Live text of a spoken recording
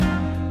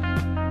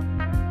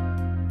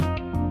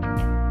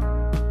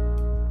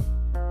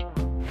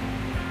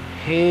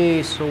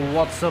Hey, so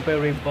what's up,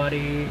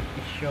 everybody?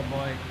 It's your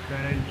boy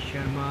Karan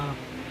Sharma,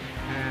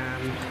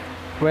 and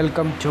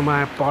welcome to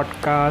my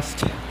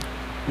podcast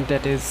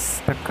that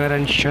is the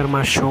Karan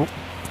Sharma Show.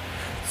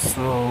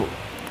 So,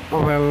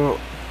 well,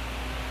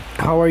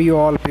 how are you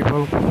all,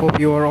 people? Hope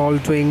you are all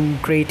doing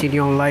great in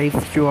your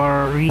life. You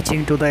are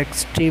reaching to the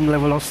extreme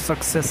level of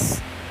success,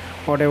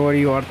 whatever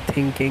you are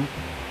thinking,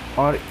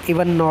 or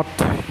even not,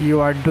 you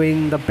are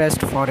doing the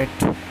best for it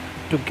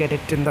to get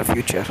it in the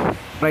future,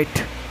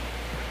 right?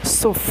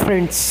 So,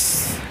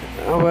 friends,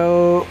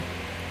 well,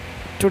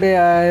 today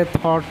I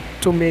thought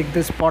to make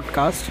this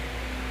podcast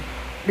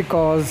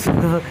because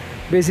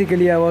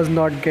basically I was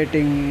not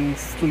getting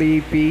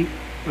sleepy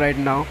right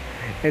now.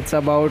 It's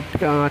about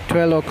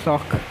 12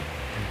 o'clock.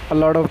 A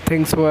lot of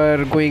things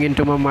were going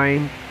into my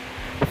mind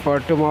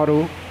for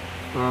tomorrow.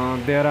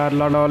 There are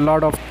a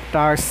lot of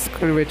tasks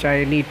which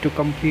I need to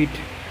complete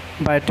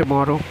by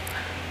tomorrow.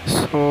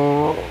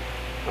 So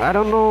I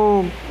don't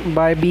know,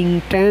 by being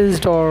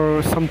tensed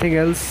or something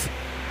else,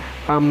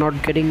 I'm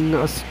not getting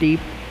a sleep.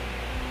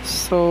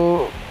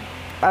 So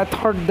I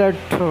thought that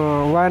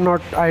why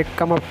not I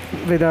come up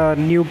with a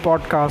new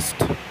podcast.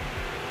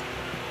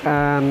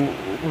 And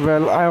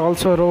well, I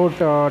also wrote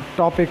a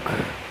topic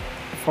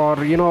for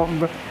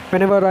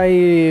whenever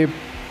I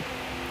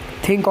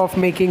think of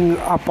making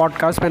a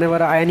podcast,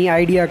 whenever any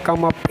idea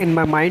come up in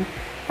my mind,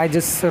 I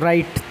just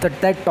write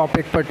that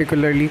topic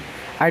particularly.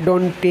 I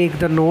don't take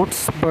the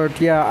notes, but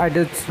yeah, I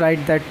just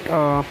write that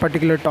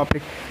particular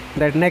topic,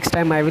 that next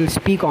time I will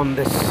speak on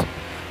this.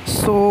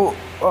 So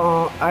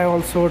I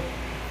also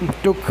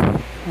took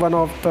one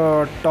of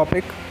the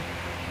topic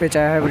which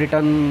I have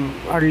written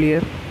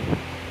earlier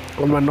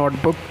on my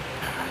notebook.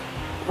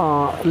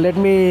 Let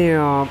me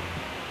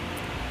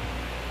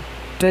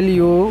tell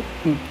you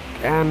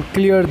and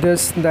clear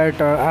this, that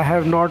I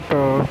have not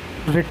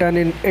written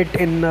in it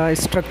in a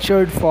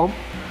structured form,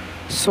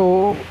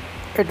 so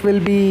it will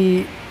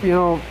be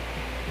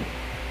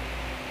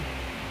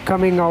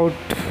coming out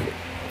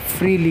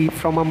freely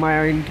from my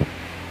mind,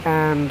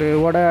 and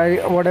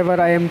whatever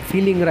I am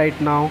feeling right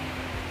now,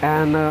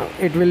 and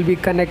it will be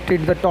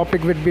connected, the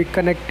topic will be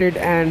connected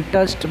and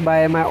touched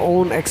by my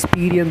own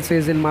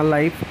experiences in my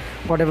life,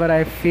 whatever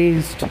I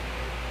faced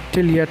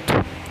till yet.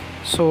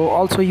 So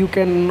also you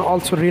can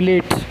also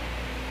relate.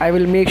 I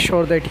will make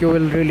sure that you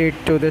will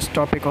relate to this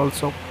topic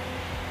also.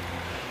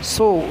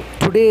 So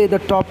today the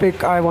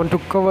topic I want to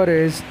cover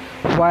is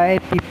why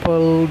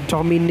people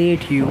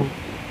dominate you,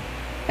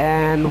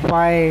 and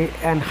why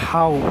and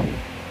how.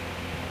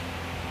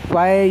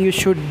 Why you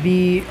should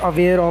be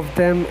aware of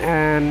them,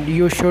 and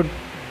you should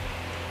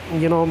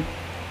you know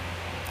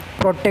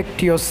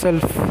protect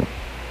yourself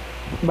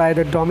by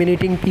the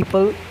dominating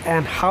people,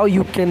 and how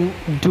you can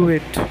do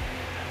it.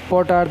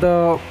 What are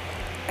the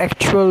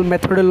actual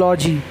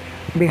methodology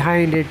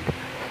behind it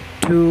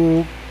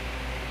to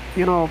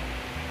you know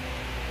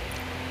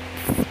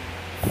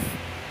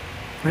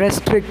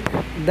restrict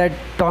that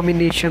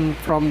domination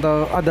from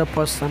the other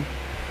person.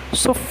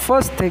 So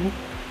first thing,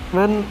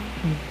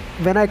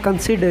 when I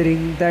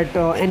considering that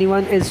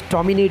anyone is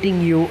dominating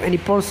you, any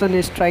person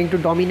is trying to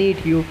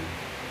dominate you,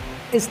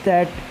 is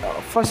that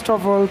first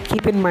of all,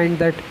 keep in mind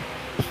that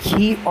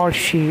he or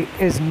she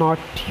is not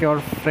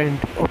your friend.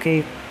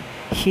 Okay,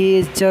 he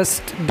is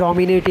just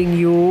dominating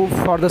you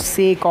for the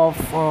sake of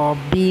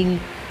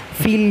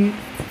feel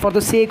for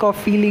the sake of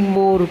feeling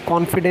more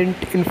confident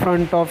in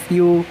front of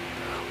you,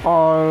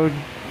 or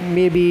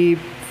maybe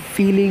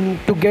feeling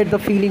to get the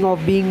feeling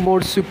of being more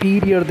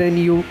superior than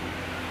you.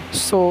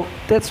 So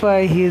that's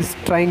why he is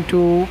trying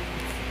to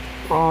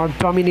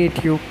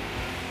dominate you.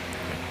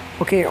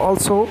 Okay,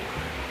 also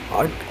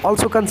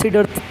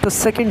consider the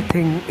second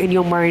thing in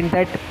your mind,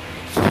 that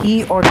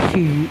he or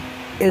she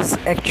is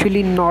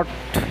actually not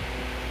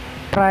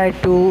try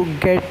to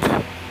get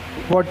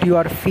what you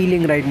are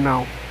feeling right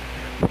now.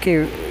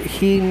 Okay,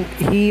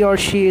 he or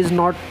she is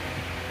not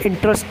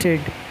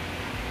interested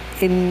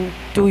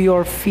into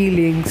your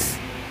feelings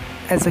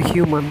as a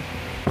human.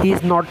 He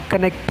is not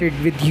connected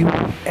with you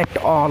at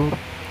all.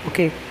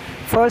 Okay,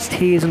 first,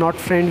 he is not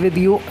friend with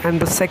you, and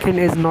the second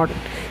is not,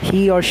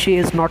 he or she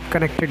is not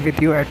connected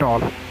with you at all.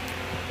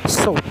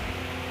 So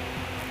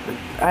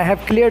I have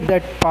cleared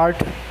that part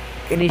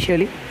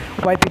initially,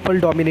 why people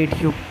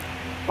dominate you,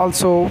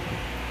 also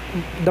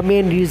the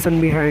main reason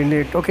behind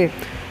it. Okay,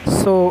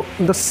 so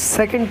the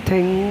second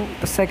thing,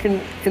 the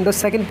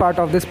second part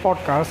of this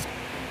podcast,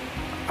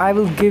 I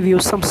will give you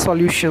some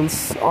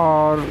solutions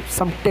or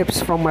some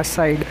tips from my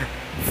side,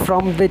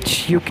 from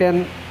which you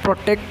can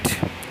protect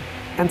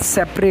and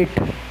separate,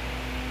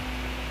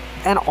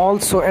 and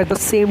also at the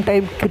same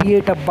time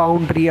create a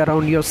boundary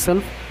around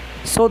yourself,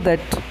 so that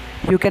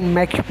you can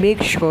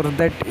make sure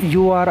that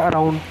you are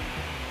around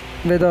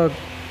with a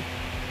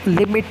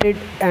limited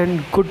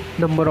and good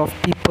number of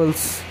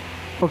peoples.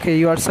 Okay,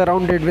 you are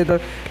surrounded with a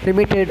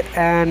limited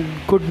and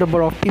good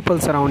number of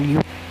peoples around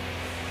you.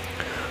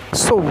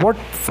 So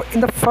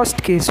in the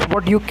first case,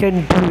 what you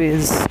can do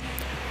is,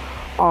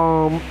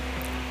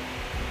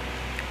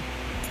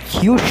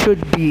 you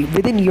should be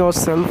within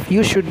yourself,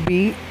 you should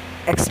be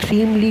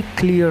extremely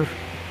clear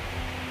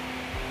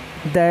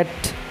that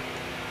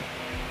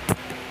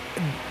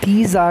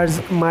these are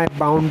my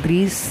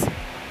boundaries,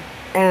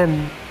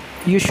 and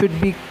you should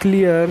be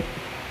clear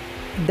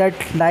that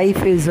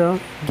life is a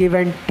give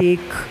and take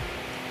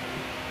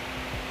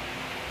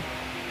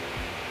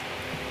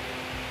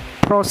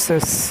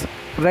process,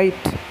 right?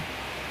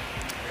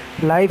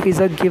 Life is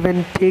a give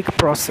and take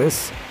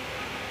process.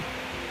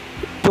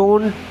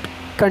 Don't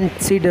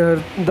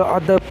consider the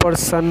other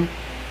person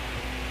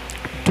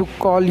to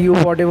call you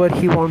whatever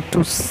he wants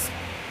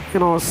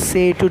to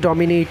say to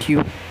dominate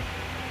you.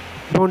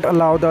 Don't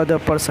allow the other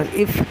person.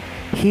 If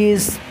he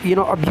is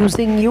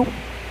abusing you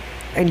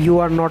and you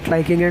are not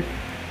liking it,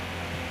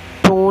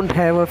 don't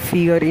have a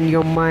fear in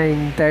your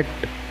mind that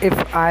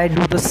if I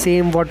do the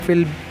same, what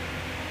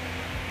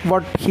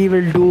he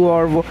will do,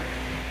 or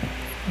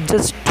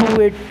just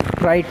do it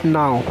right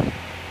now.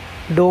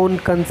 Don't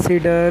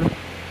consider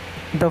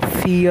the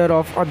fear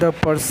of other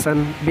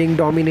person being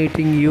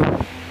dominating you,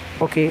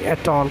 okay,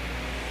 at all.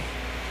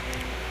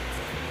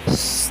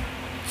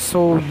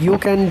 So you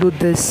can do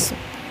this.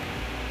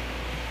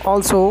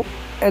 Also,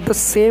 at the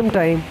same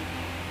time,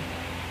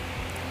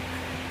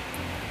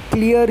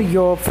 clear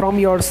from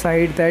your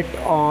side that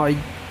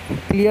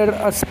clear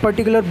a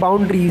particular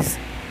boundaries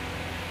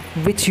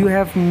which you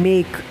have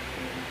made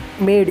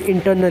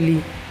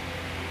internally,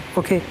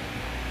 okay.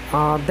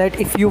 That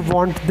if you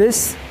want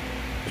this,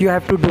 you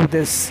have to do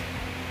this.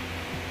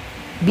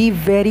 Be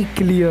very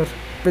clear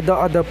with the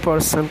other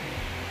person.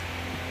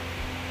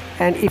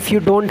 And if you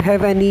don't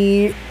have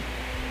any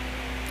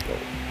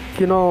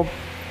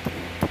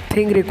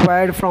thing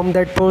required from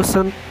that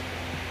person,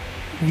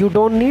 you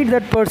don't need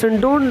that person.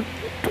 Don't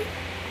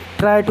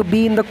try to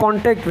be in the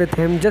contact with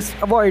him, just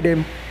avoid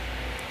him.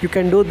 You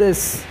can do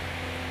this,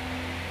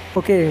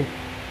 okay.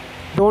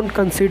 Don't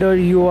consider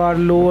you are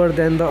lower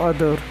than the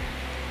other.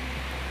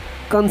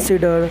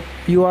 Consider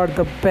you are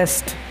the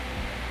best,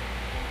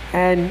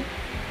 and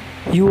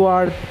you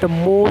are the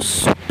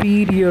most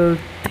superior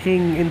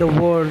thing in the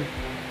world,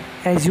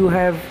 as you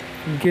have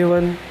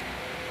given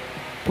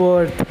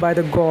birth by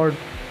the God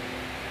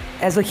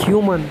as a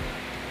human,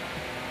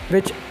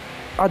 which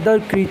other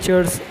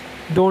creatures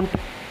don't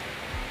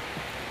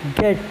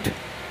get,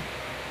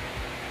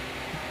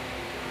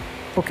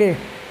 okay.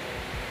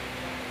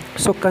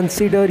 So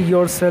consider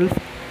yourself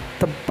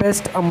the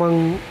best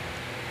among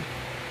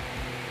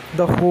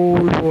the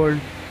whole world.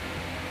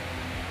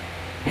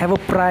 Have a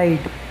pride,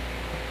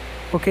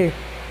 okay.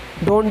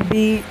 Don't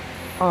be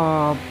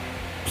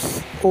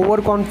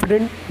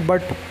overconfident,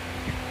 but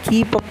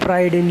keep a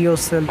pride in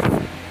yourself.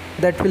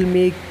 That will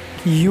make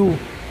you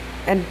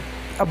and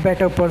a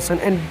better person.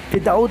 And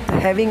without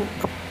having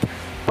a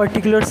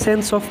particular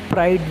sense of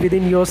pride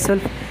within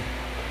yourself,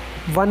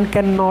 one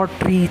cannot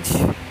reach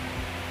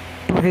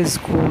to his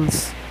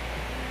goals.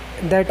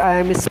 That I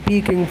am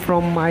speaking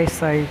from my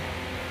side,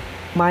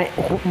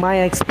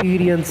 my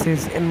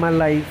experiences in my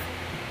life,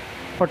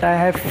 what I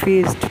have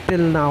faced till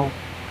now.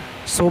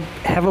 So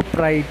have a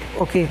pride,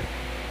 okay.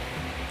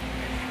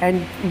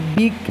 And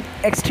be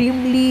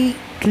extremely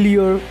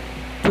clear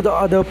to the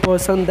other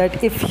person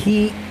that if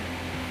he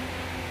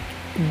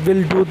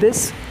will do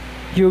this,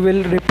 you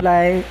will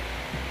reply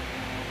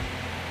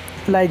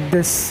like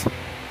this,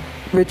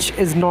 which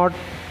is not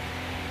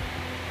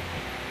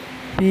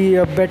be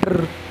a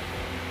better,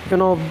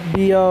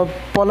 be a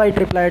polite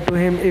reply to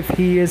him if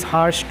he is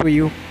harsh to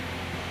you,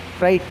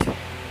 right?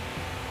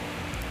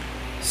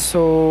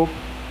 So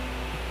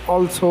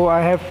also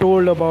I have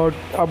told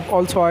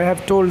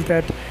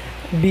that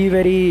be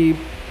very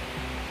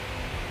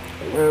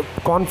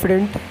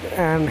confident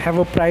and have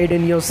a pride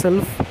in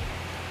yourself,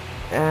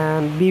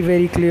 and be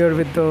very clear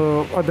with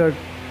the other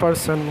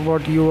person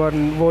what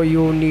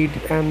you need,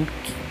 and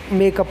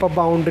make up a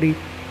boundary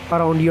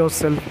around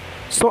yourself.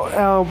 So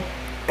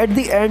at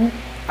the end,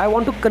 I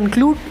want to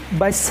conclude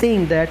by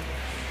saying that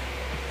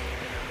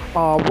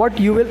what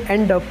you will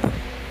end up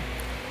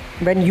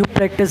when you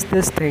practice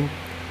this thing,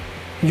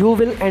 you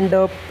will end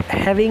up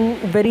having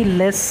very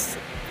less,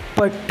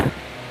 but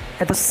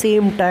at the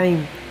same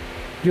time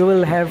you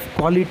will have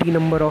quality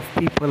number of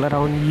people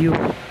around you.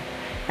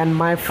 And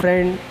my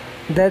friend,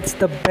 that's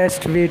the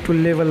best way to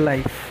live a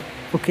life,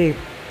 okay.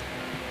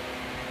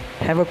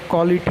 Have a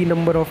quality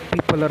number of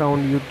people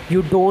around you.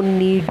 You don't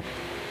need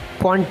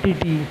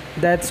quantity.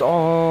 That's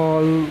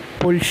all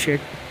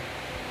bullshit.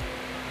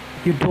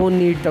 You don't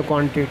need the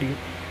quantity,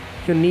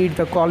 you need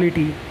the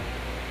quality.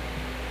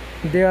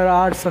 There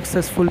are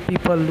successful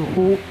people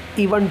who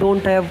even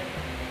don't have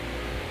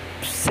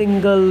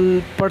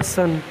single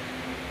person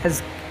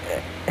as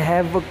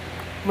a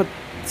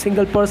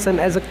single person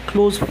as a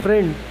close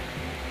friend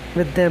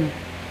with them,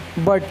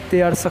 but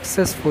they are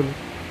successful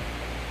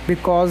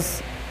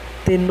because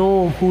they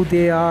know who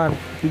they are.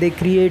 They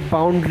create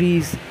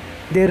boundaries,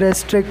 they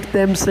restrict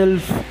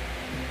themselves,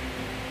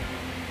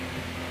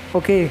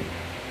 okay,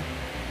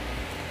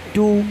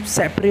 to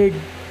separate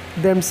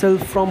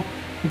themselves from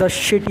the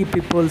shitty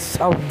peoples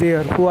out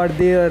there who are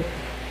there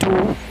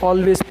to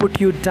always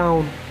put you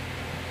down,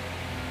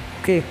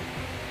 okay.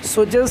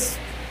 So just,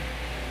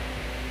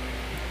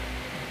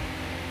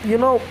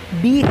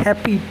 be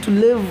happy to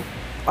live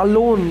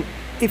alone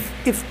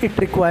if it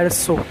requires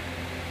so.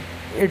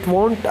 It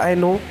won't, I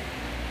know,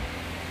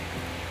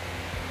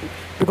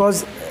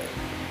 because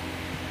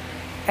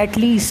at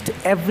least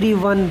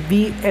everyone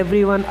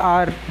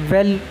are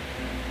well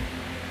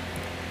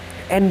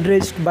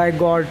enriched by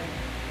God,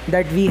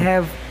 that we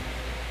have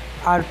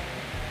our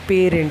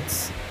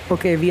parents.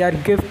 Okay, we are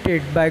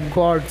gifted by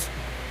gods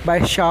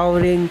by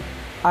showering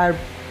our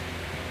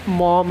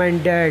mom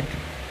and dad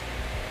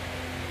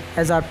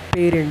as our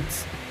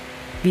parents.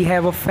 We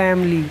have a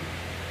family,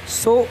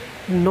 so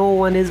no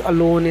one is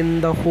alone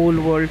in the whole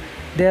world.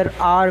 There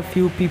are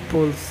few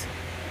peoples,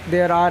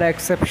 there are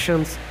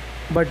exceptions,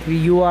 but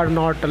you are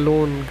not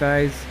alone,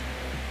 guys.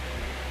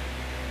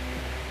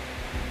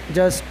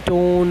 Just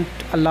don't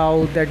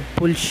allow that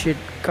bullshit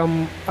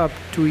come up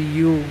to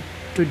you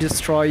to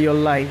destroy your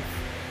life.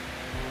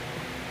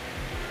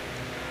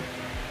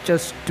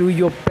 Just do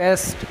your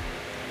best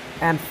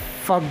and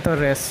fuck the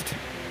rest.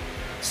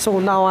 So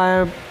now I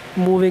am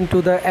moving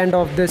to the end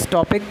of this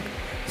topic.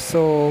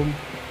 So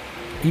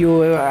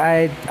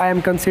I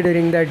am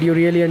considering that you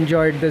really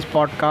enjoyed this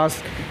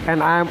podcast,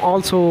 and I'm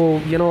also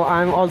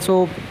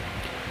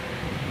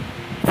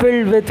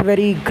filled with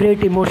very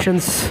great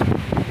emotions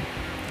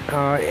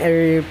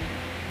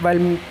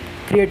while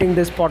creating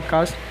this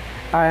podcast.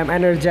 I am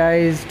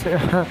energized.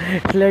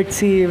 Let's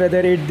see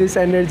whether this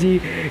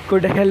energy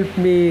could help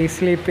me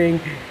sleeping,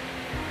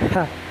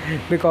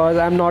 because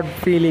I'm not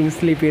feeling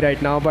sleepy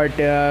right now. But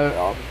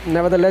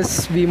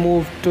nevertheless, we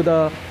move to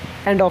the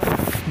end of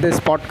this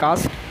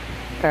podcast,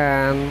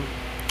 and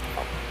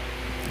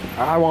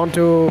I want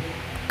to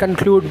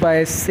conclude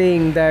by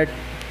saying that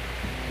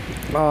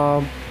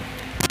uh,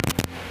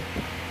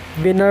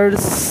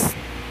 winners,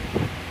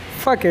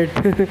 fuck it.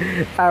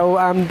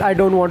 I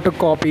don't want to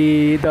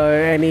copy the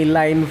any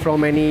line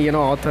from any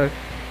author.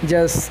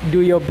 Just do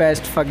your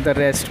best, fuck the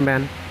rest,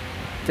 man.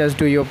 Just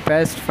do your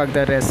best, fuck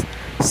the rest.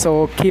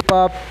 So keep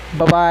up,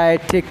 bye bye,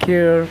 take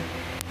care,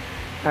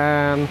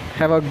 and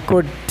have a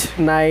good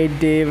night,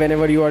 day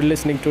whenever you are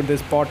listening to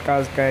this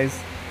podcast, guys.